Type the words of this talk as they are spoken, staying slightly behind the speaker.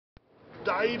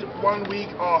died 1 week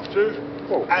after.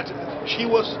 Oh. She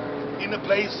was in a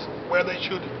place where they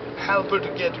should help her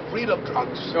to get rid of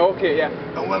drugs. Okay, yeah.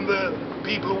 And when the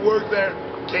people who worked there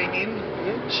came in,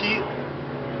 she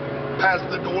passed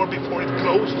the door before it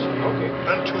closed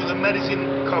and to the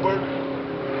medicine cupboard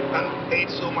and ate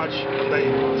so much. And they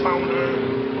found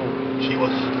her.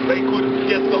 They could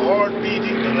get the heart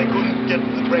beating, and they couldn't get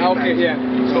the brain back. Yeah.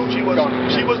 So she was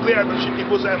there, but it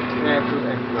was empty. Yeah, it was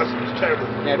empty. That's terrible.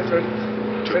 Yeah, that's very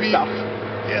tough.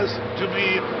 Yes, to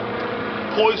be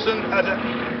poisoned at a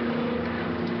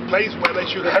place where they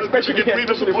should help to get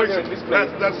rid of the poison.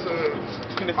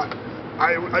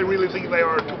 I really think they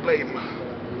are to blame.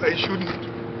 They shouldn't.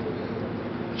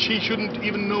 She shouldn't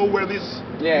even know where this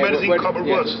medicine cupboard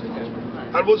was.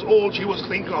 That was all she was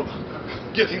thinking of.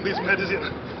 Getting this medicine.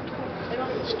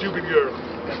 Stupid girl.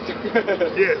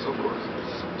 Yes, of course.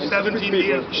 17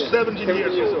 years. 17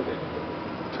 years old.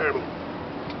 Terrible.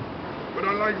 But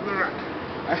I like the rat.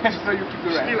 So you keep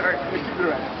the rat. Still, you keep the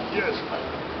rat. Yes.